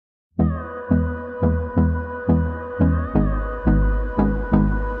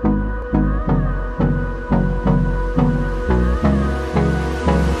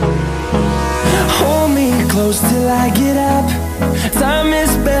close till I get up. Time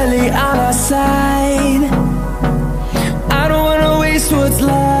is barely on our side. I don't wanna waste what's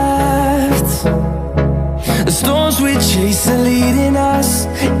left. The storms we chase are leading us,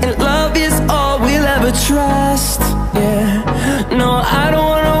 and love is all we'll ever trust. Yeah, no, I don't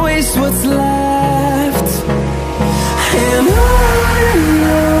wanna waste what's left. And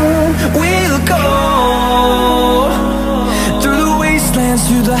on we'll go, through the wastelands,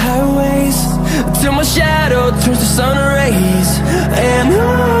 through the highways, till my shadow turns to sun rays. And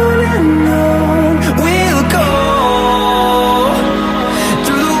on we'll go,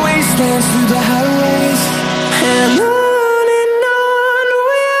 through the wastelands, through the highways, and on we'll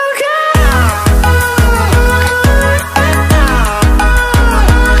go.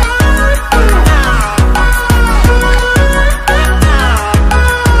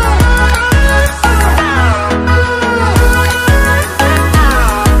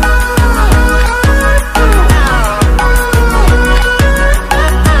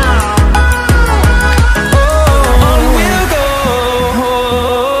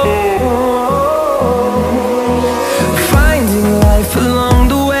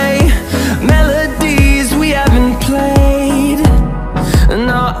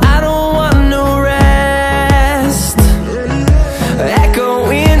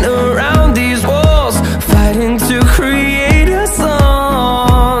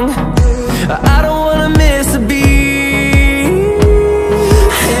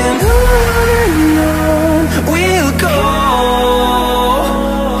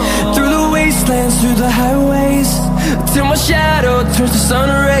 Through the highways, till my shadow turns to sun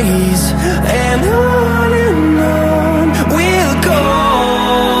rays. And on we'll go,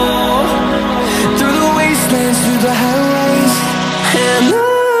 through the wastelands, through the highways, and on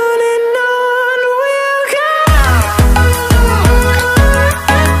we'll go.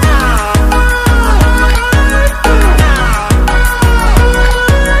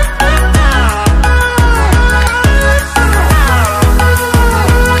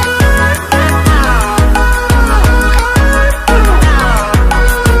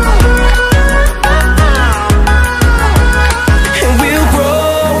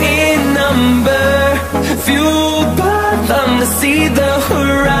 See the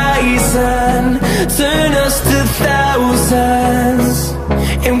horizon turn us to thousands,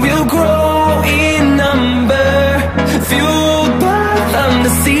 and we'll grow in number, fueled by them. To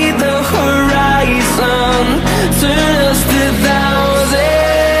see the horizon turn us to thousands,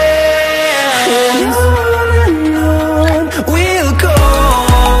 and on we'll go,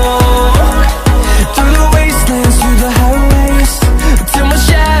 through the wastelands, through the highways, till my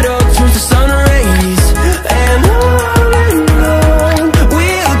shadow turns to sun rays. And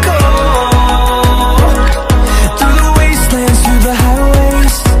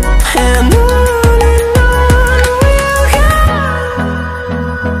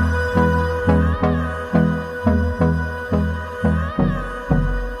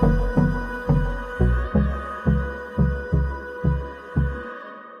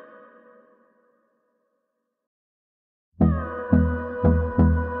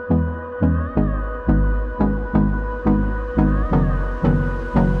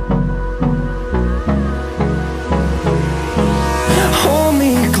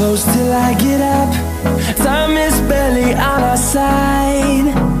close till I get up. Time is barely on our side.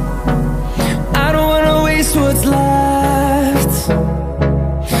 I don't wanna waste what's left.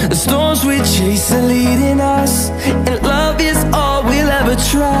 The storms we chase are leading us, and love is all we'll ever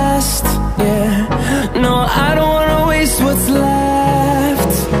trust. Yeah, no, I don't wanna waste what's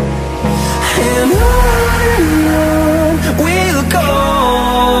left. And on we'll go,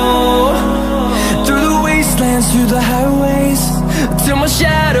 through the wastelands, through the highways, till my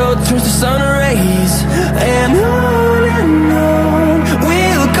shadow turns to sun rays. And on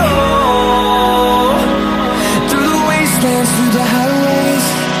we'll go, through the wastelands, through the highways,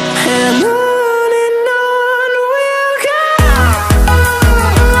 and on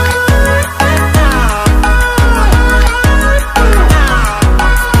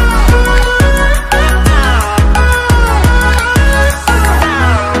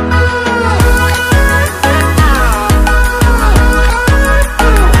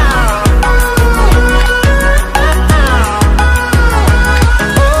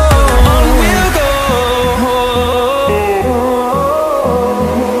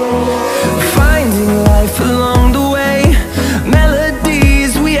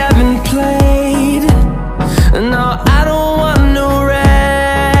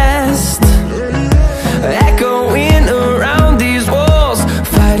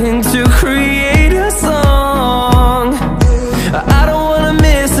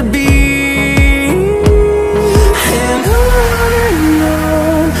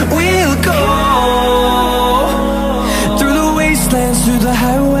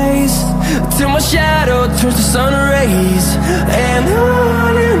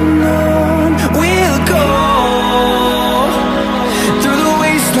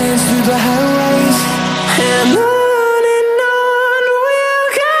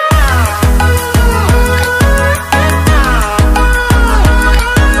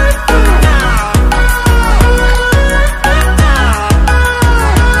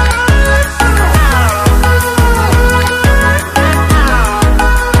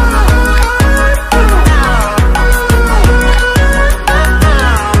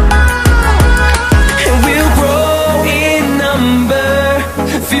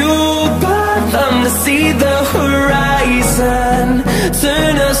fueled by them to see the horizon,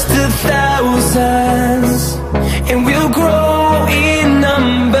 turn us to thousands, and we'll grow in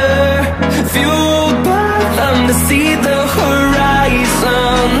number. Fueled by them to see the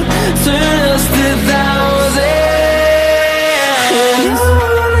horizon, turn us to thousands,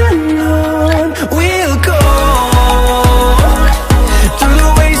 and on we'll go, through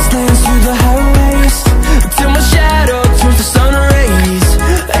the wastelands, through the highways, till my shadow turns to sun rays.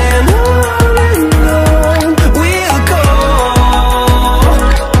 And on we'll go,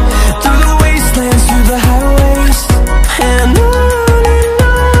 through the wastelands, through the highways, and on we'll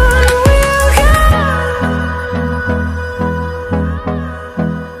go.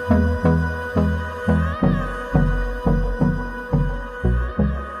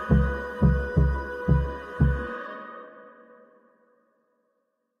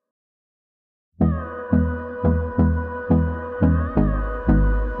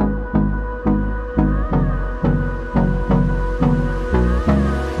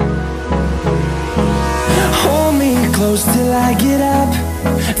 Hold me close till I get up.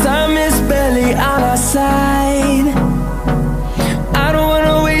 Time is barely on our side. I don't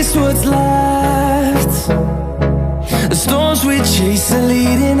wanna waste what's left. The storms we chase are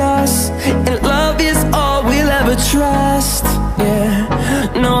leading us, and love is all we'll ever trust. Yeah,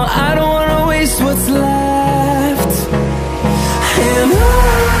 no, I don't wanna waste what's left. And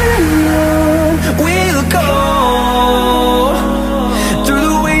on we'll go, through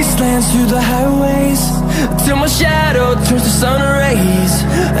the wastelands, through the highways, till my shadow turns to sun rays.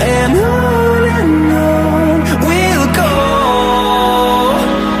 And on we'll go,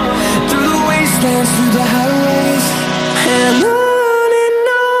 through the wastelands, through the highways, and on we'll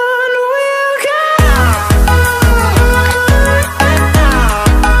go.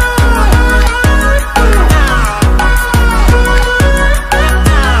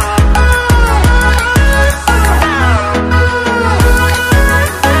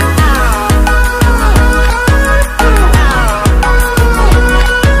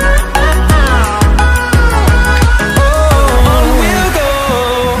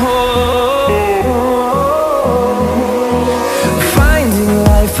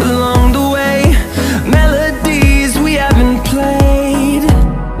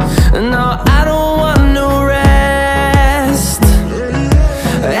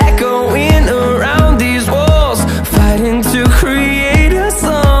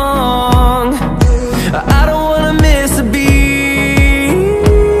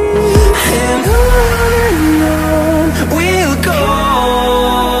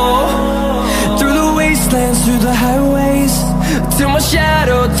 Through the highways, till my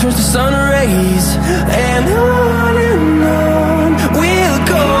shadow turns to sun rays. And on